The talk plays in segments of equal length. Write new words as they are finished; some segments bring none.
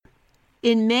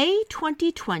In May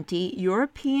 2020,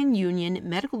 European Union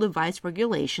medical device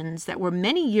regulations that were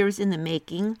many years in the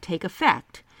making take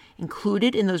effect.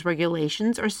 Included in those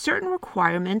regulations are certain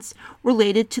requirements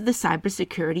related to the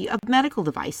cybersecurity of medical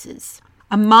devices.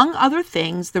 Among other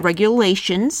things, the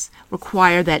regulations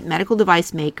require that medical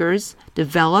device makers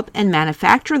develop and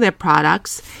manufacture their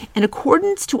products in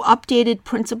accordance to updated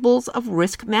principles of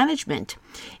risk management,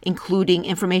 including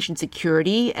information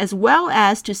security, as well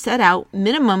as to set out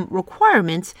minimum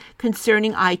requirements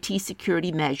concerning IT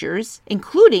security measures,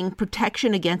 including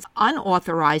protection against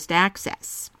unauthorized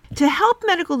access. To help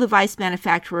medical device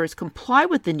manufacturers comply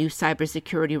with the new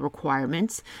cybersecurity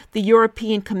requirements, the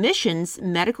European Commission's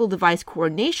Medical Device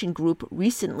Coordination Group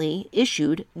recently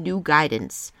issued new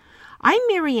guidance. I'm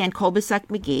Marianne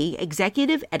Kolbasuk-McGee,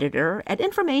 Executive Editor at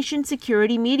Information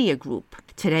Security Media Group.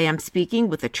 Today I'm speaking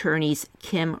with attorneys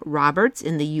Kim Roberts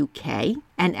in the UK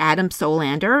and Adam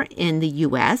Solander in the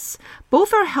US.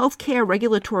 Both are healthcare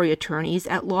regulatory attorneys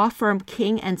at law firm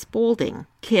King & Spalding.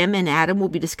 Kim and Adam will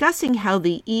be discussing how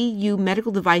the EU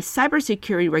medical device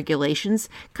cybersecurity regulations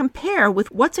compare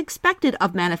with what's expected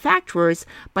of manufacturers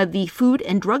by the Food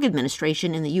and Drug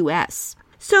Administration in the US.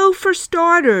 So for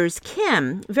starters,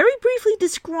 Kim, very briefly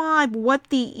describe what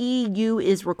the EU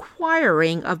is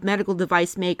requiring of medical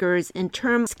device makers in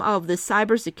terms of the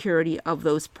cybersecurity of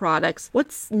those products.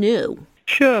 What's new?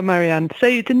 Sure, Marianne.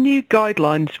 So the new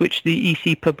guidelines, which the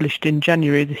EC published in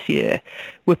January this year,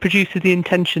 were produced with the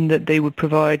intention that they would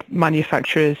provide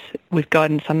manufacturers with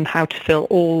guidance on how to fill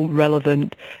all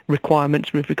relevant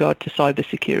requirements with regard to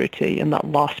cybersecurity, and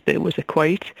that last bit was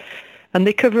equate. And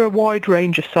they cover a wide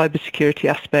range of cybersecurity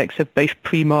aspects of both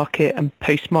pre-market and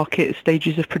post-market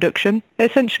stages of production.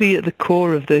 Essentially, at the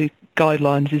core of the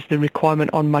guidelines is the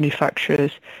requirement on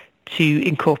manufacturers to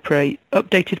incorporate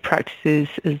updated practices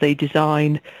as they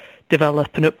design, develop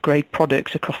and upgrade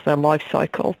products across their life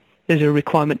cycle. There's a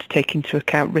requirement to take into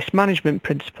account risk management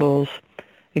principles,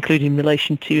 including in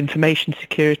relation to information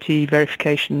security,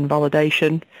 verification and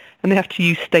validation, and they have to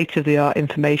use state-of-the-art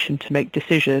information to make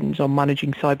decisions on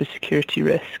managing cybersecurity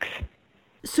risks.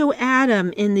 So,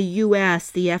 Adam, in the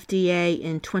U.S., the FDA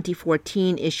in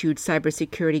 2014 issued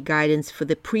cybersecurity guidance for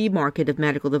the pre-market of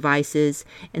medical devices,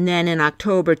 and then in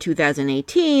October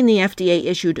 2018, the FDA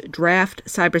issued draft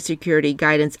cybersecurity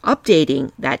guidance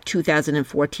updating that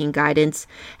 2014 guidance.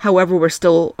 However, we're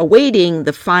still awaiting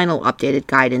the final updated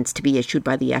guidance to be issued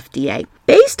by the FDA.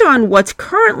 Based on what's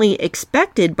currently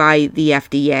expected by the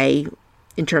FDA,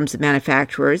 in terms of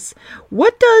manufacturers,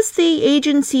 what does the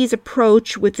agency's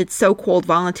approach with its so-called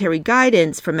voluntary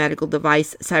guidance for medical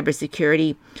device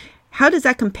cybersecurity, how does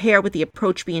that compare with the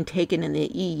approach being taken in the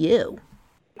EU?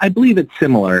 I believe it's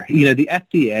similar. The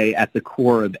FDA at the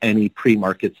core of any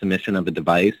pre-market submission of a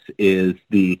device is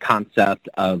the concept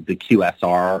of the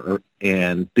QSR,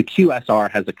 and the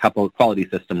QSR has a couple of quality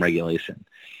system regulations.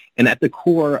 And at the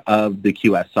core of the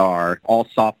QSR, all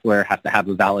software has to have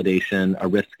a validation, a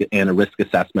risk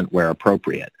assessment where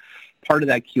appropriate. Part of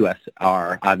that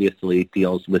QSR obviously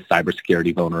deals with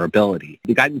cybersecurity vulnerability.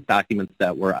 The guidance documents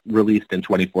that were released in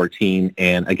 2014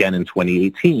 and again in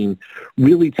 2018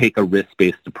 really take a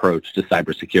risk-based approach to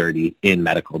cybersecurity in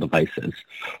medical devices.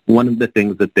 One of the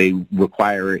things that they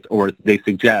require or they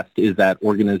suggest is that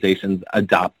organizations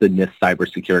adopt the NIST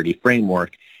cybersecurity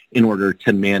framework in order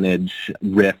to manage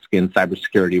risk and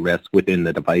cybersecurity risk within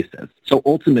the devices. So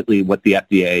ultimately what the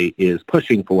FDA is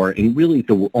pushing for, and really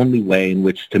the only way in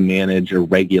which to manage or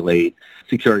regulate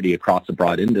security across a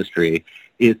broad industry,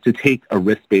 is to take a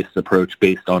risk-based approach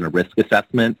based on a risk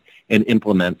assessment and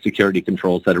implement security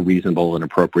controls that are reasonable and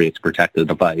appropriate to protect the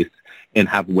device, and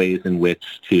have ways in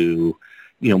which to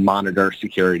monitor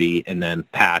security and then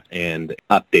patch and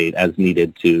update as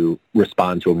needed to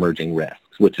respond to emerging risks,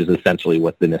 which is essentially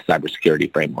what the NIST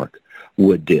cybersecurity framework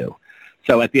would do.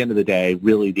 So at the end of the day,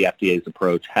 really the FDA's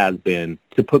approach has been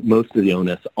to put most of the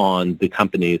onus on the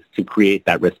companies to create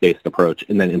that risk-based approach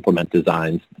and then implement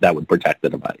designs that would protect the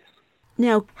device.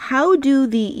 Now, how do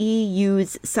the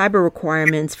EU's cyber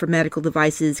requirements for medical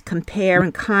devices compare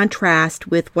and contrast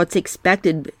with what's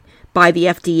expected by the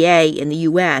FDA in the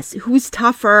U.S.? Who's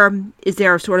tougher? Is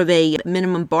there sort of a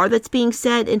minimum bar that's being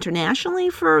set internationally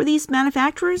for these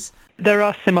manufacturers? There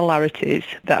are similarities.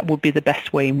 That would be the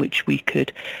best way in which we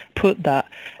could put that.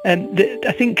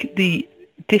 I think the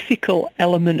difficult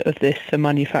element of this for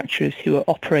manufacturers who are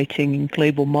operating in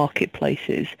global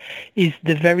marketplaces is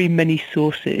the very many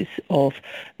sources of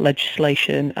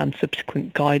legislation and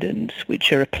subsequent guidance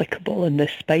which are applicable in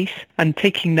this space. And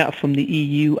taking that from the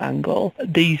EU angle,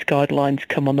 these guidelines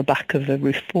come on the back of a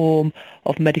reform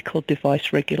of medical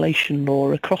device regulation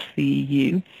law across the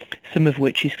EU, some of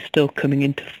which is still coming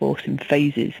into force in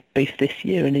phases, both this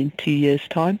year and in 2 years'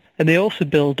 time. And they also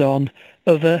build on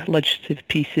other legislative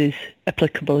pieces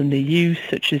applicable in the EU,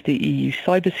 such as the EU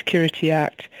Cybersecurity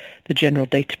Act, the General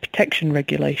Data Protection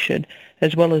Regulation,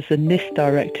 as well as the NIST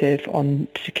Directive on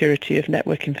Security of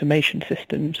Network Information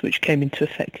Systems, which came into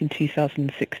effect in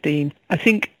 2016. I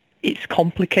think it's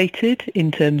complicated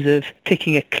in terms of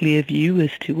taking a clear view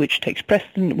as to which takes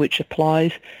precedent, which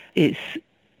applies. It's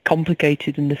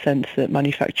complicated in the sense that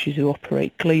manufacturers who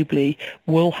operate globally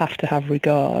will have to have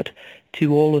regard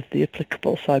to all of the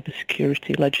applicable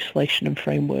cybersecurity legislation and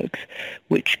frameworks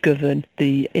which govern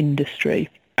the industry.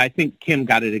 I think Kim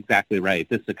got it exactly right.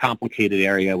 This is a complicated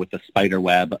area with a spider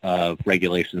web of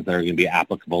regulations that are going to be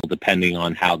applicable depending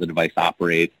on how the device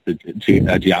operates, the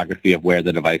geography of where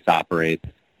the device operates.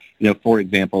 For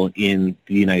example, in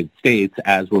the United States,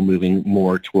 as we're moving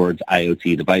more towards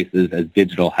IoT devices, as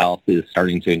digital health is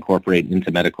starting to incorporate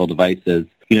into medical devices,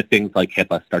 things like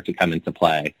HIPAA start to come into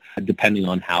play. Depending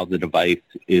on how the device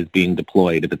is being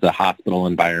deployed, if it's a hospital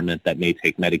environment that may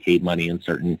take Medicaid money in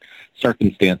certain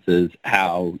circumstances,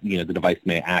 how, the device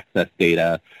may access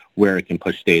data, where it can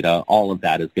push data, all of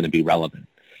that is going to be relevant.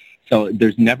 So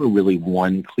there's never really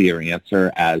one clear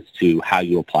answer as to how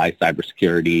you apply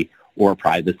cybersecurity or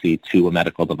privacy to a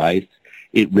medical device.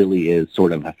 It really is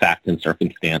sort of a fact and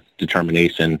circumstance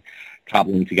determination,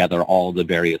 cobbling together all the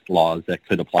various laws that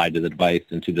could apply to the device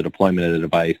and to the deployment of the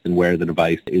device and where the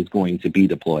device is going to be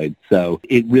deployed. So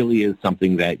it really is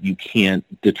something that you can't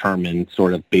determine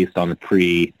sort of based on a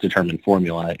predetermined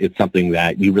formula. It's something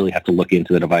that you really have to look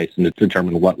into the device and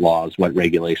determine what laws, what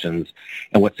regulations,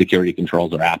 and what security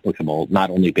controls are applicable, not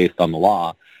only based on the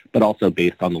law, but also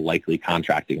based on the likely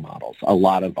contracting models. A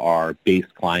lot of our base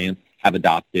clients have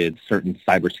adopted certain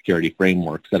cybersecurity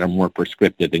frameworks that are more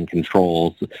prescriptive in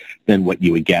controls than what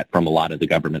you would get from a lot of the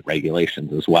government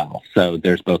regulations as well. So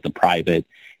there's both a private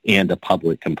and a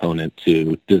public component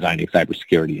to designing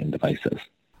cybersecurity in devices.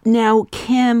 Now,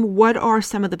 Kim, what are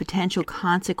some of the potential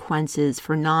consequences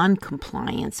for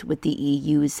non-compliance with the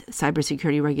EU's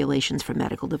cybersecurity regulations for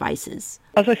medical devices?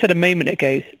 As I said a moment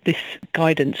ago, this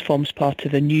guidance forms part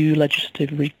of a new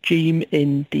legislative regime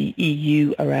in the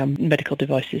EU around medical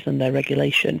devices and their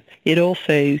regulation. It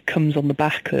also comes on the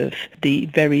back of the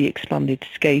very expanded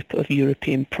scope of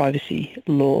European privacy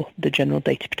law, the General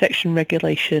Data Protection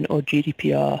Regulation, or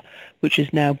GDPR, which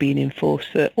has now been enforced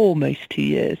for almost 2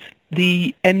 years.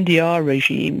 The MDR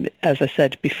regime, as I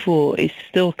said before, is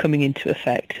still coming into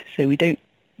effect, so we don't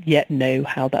yet know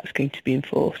how that's going to be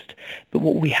enforced. But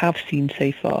what we have seen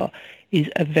so far is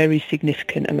a very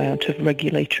significant amount of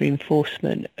regulatory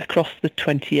enforcement across the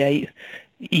 28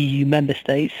 EU member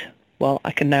states. Well,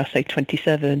 I can now say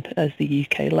 27 as the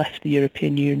UK left the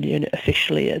European Union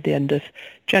officially at the end of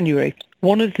January.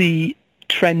 One of the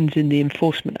trends in the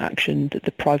enforcement action that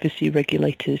the privacy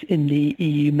regulators in the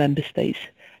EU member states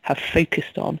have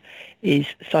focused on is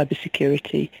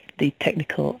cybersecurity, the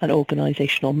technical and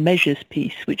organisational measures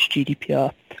piece, which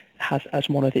GDPR has as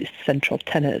one of its central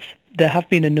tenets. There have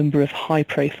been a number of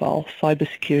high-profile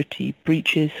cybersecurity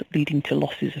breaches leading to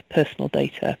losses of personal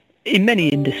data in many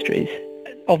industries.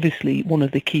 Obviously, one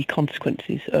of the key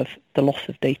consequences of the loss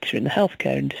of data in the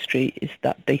healthcare industry is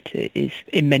that data is,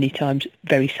 in many times,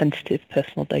 very sensitive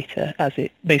personal data, as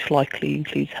it most likely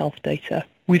includes health data.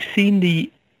 We've seen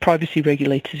the privacy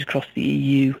regulators across the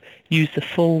EU use the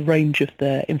full range of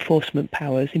their enforcement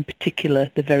powers, in particular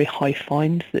the very high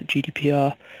fines that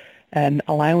GDPR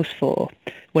allows for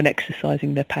when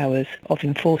exercising their powers of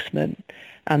enforcement.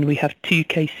 And we have 2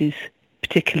 cases,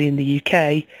 particularly in the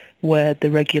UK, where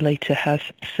the regulator has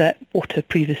set what are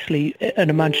previously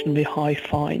unimaginably high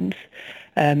fines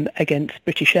against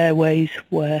British Airways,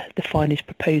 where the fine is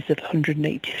proposed of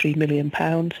 £183 million,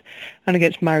 and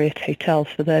against Marriott Hotels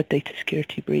for their data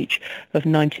security breach of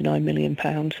 £99 million.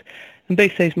 And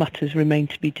both those matters remain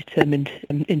to be determined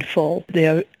in full. They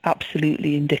are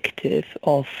absolutely indicative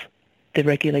of the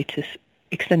regulators'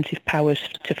 extensive powers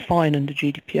to fine under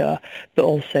GDPR, but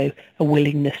also a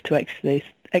willingness to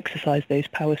exercise those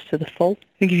powers to the full.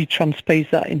 I think if you transpose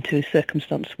that into a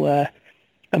circumstance where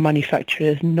a manufacturer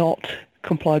has not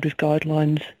complied with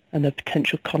guidelines and the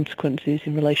potential consequences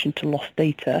in relation to lost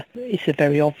data, it's a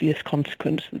very obvious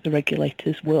consequence that the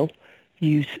regulators will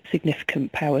use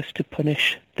significant powers to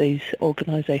punish these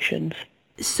organisations.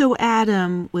 So,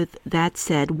 Adam, with that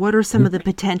said, what are some of the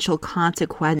potential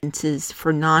consequences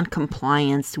for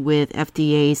noncompliance with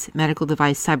FDA's medical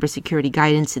device cybersecurity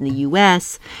guidance in the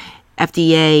U.S.?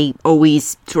 FDA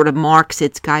always sort of marks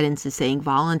its guidance as saying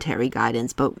voluntary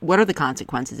guidance, but what are the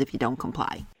consequences if you don't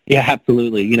comply? Yeah,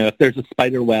 absolutely. If there's a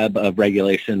spider web of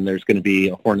regulation, there's going to be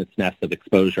a hornet's nest of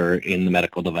exposure in the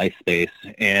medical device space.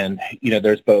 And,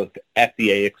 there's both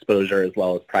FDA exposure as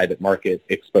well as private market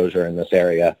exposure in this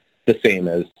area, the same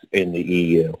as in the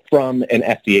EU. From an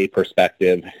FDA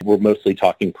perspective, we're mostly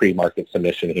talking pre-market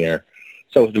submission here.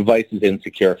 So if a device is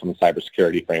insecure from a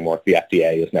cybersecurity framework, the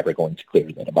FDA is never going to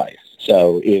clear the device.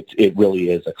 So it really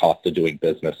is a cost of doing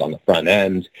business on the front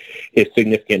end. If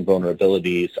significant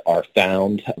vulnerabilities are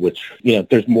found, which,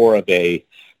 there's more of a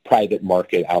private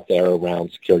market out there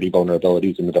around security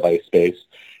vulnerabilities in the device space,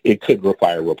 it could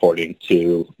require reporting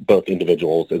to both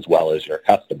individuals as well as your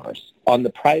customers. On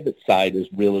the private side is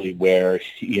really where,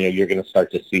 you're going to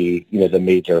start to see, the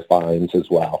major fines as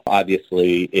well.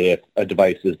 Obviously, if a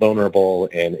device is vulnerable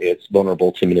and it's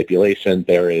vulnerable to manipulation,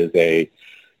 there is a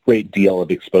great deal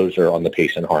of exposure on the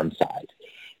patient harm side.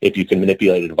 If you can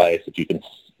manipulate a device, if you can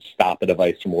stop a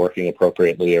device from working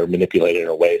appropriately or manipulate it in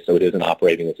a way so it isn't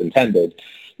operating as intended,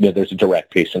 there's a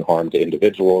direct patient harm to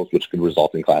individuals, which could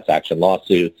result in class action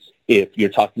lawsuits. If you're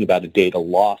talking about a data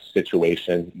loss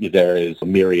situation, there is a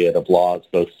myriad of laws,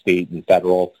 both state and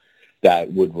federal,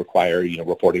 that would require,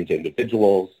 reporting to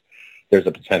individuals. There's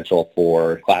a potential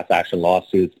for class action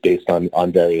lawsuits based on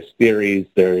various theories.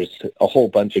 There's a whole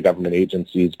bunch of government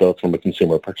agencies, both from a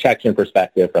consumer protection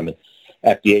perspective, from an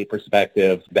FDA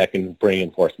perspective, that can bring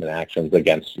enforcement actions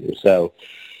against you. So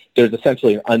there's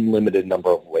essentially an unlimited number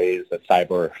of ways that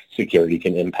cybersecurity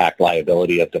can impact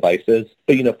liability of devices.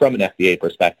 But, from an FDA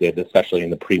perspective, especially in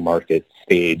the pre-market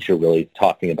stage, you're really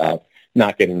talking about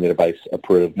not getting the device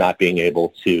approved, not being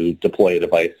able to deploy a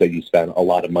device that you spent a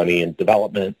lot of money in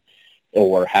development,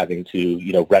 or having to,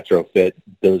 retrofit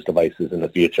those devices in the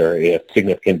future if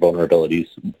significant vulnerabilities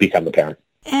become apparent.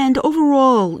 And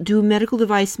overall, do medical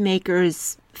device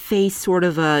makers face sort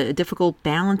of a difficult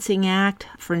balancing act?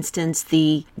 For instance,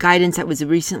 the guidance that was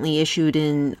recently issued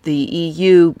in the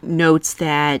EU notes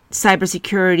that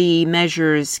cybersecurity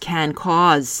measures can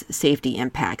cause safety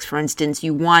impacts. For instance,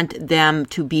 you want them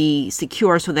to be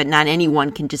secure so that not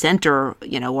anyone can just enter,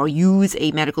 or use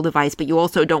a medical device, but you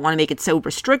also don't want to make it so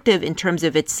restrictive in terms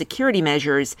of its security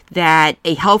measures that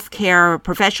a healthcare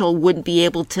professional wouldn't be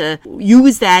able to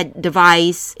use that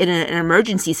device in an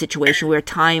emergency situation where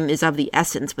time is of the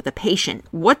essence with a patient.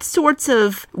 What sorts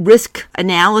of risk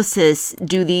analysis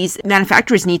do these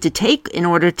manufacturers need to take in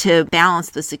order to balance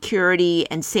the security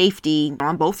and safety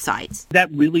on both sides?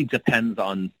 That really depends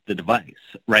on the device,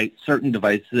 right? Certain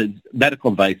devices,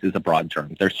 medical device is a broad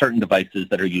term. There's certain devices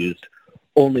that are used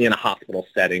only in a hospital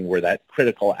setting where that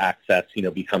critical access,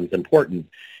 becomes important.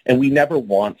 And we never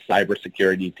want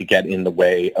cybersecurity to get in the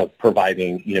way of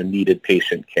providing, needed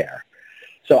patient care.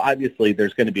 So obviously,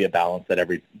 there's going to be a balance that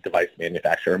every device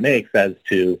manufacturer makes as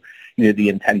to the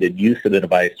intended use of the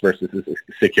device versus the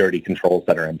security controls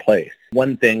that are in place.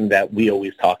 One thing that we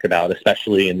always talk about,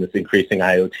 especially in this increasing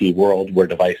IoT world where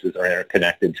devices are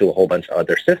interconnected to a whole bunch of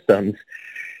other systems,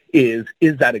 is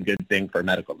that a good thing for a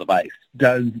medical device?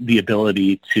 Does the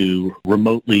ability to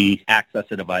remotely access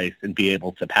a device and be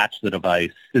able to patch the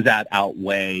device, does that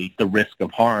outweigh the risk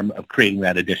of harm of creating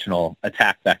that additional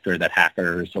attack vector that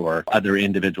hackers or other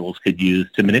individuals could use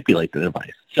to manipulate the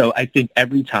device? So I think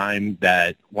every time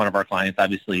that one of our clients,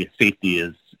 obviously safety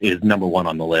is number one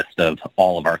on the list of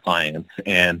all of our clients,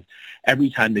 and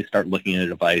every time they start looking at a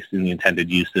device and the intended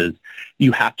uses,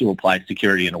 you have to apply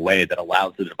security in a way that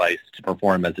allows the device to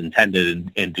perform as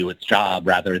intended and do its job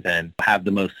rather than have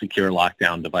the most secure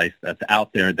lockdown device that's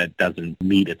out there that doesn't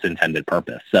meet its intended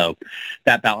purpose. So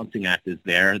that balancing act is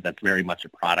there. That's very much a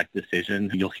product decision.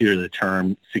 You'll hear the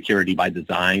term security by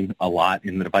design a lot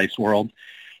in the device world.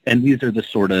 And these are the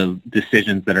sort of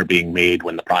decisions that are being made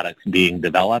when the product's being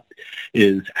developed,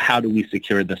 is how do we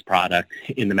secure this product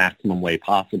in the maximum way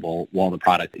possible while the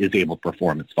product is able to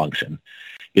perform its function.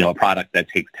 A product that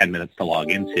takes 10 minutes to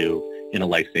log into in a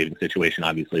life-saving situation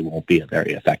obviously won't be a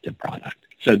very effective product.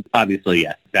 So obviously,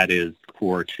 yes, that is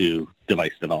core to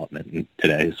device development in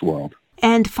today's world.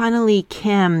 And finally,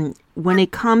 Kim, when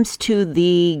it comes to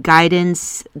the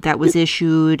guidance that was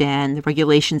issued and the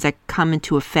regulations that come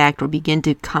into effect or begin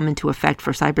to come into effect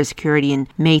for cybersecurity in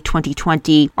May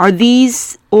 2020, are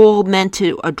these all meant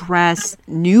to address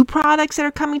new products that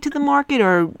are coming to the market,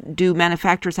 or do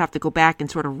manufacturers have to go back and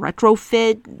sort of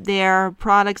retrofit their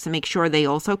products to make sure they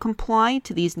also comply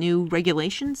to these new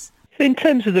regulations? In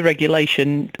terms of the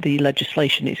regulation, the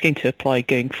legislation is going to apply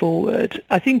going forward.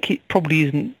 I think it probably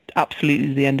isn't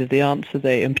absolutely the end of the answer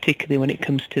there, and particularly when it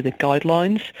comes to the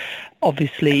guidelines.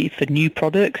 Obviously, for new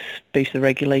products, both the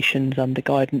regulations and the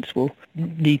guidance will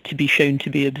need to be shown to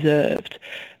be observed.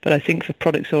 But I think for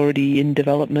products already in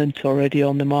development, already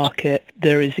on the market,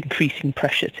 there is increasing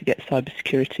pressure to get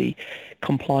cybersecurity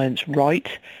compliance right.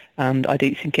 And I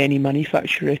don't think any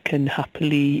manufacturer can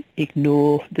happily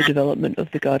ignore the development of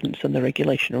the guidance and the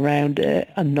regulation around it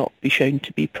and not be shown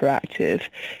to be proactive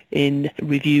in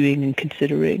reviewing and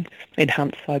considering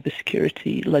enhanced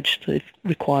cybersecurity legislative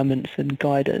requirements and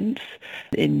guidance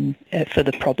for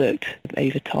the product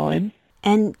over time.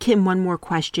 And Kim, one more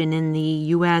question. In the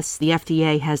U.S., the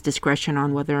FDA has discretion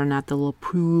on whether or not they'll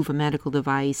approve a medical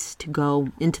device to go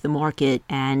into the market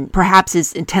and perhaps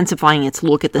is intensifying its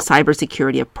look at the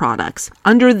cybersecurity of products.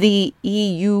 Under the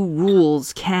EU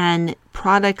rules, can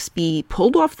products be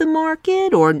pulled off the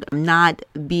market or not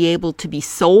be able to be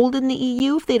sold in the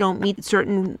EU if they don't meet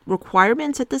certain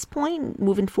requirements at this point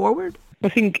moving forward? I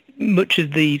think much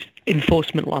of the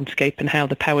enforcement landscape and how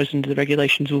the powers under the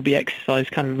regulations will be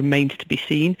exercised kind of remains to be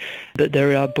seen, but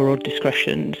there are broad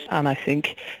discretions, and I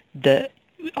think that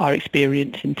our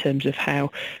experience in terms of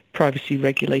how privacy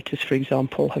regulators, for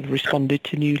example, have responded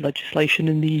to new legislation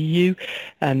in the EU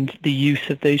and the use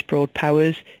of those broad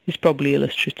powers is probably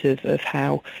illustrative of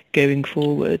how, going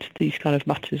forward, these kind of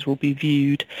matters will be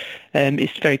viewed.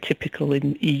 It's very typical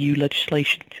in EU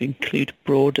legislation to include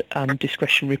broad and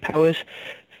discretionary powers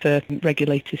for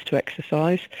regulators to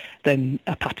exercise. Then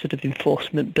a pattern of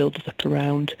enforcement builds up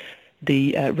around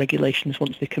the regulations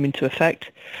once they come into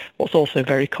effect. What's also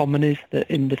very common is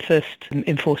that in the first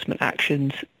enforcement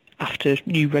actions after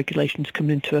new regulations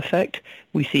come into effect,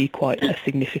 we see quite a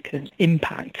significant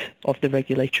impact of the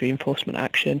regulatory enforcement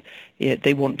action.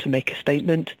 They want to make a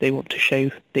statement, they want to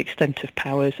show the extent of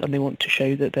powers, and they want to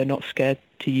show that they're not scared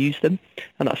to use them.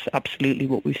 And that's absolutely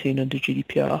what we've seen under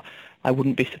GDPR. I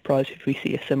wouldn't be surprised if we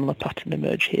see a similar pattern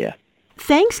emerge here.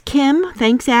 Thanks, Kim.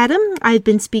 Thanks, Adam. I've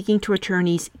been speaking to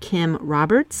attorneys Kim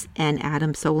Roberts and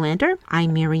Adam Solander.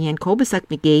 I'm Marianne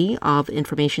Kolbasuk-McGee of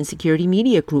Information Security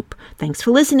Media Group. Thanks for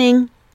listening.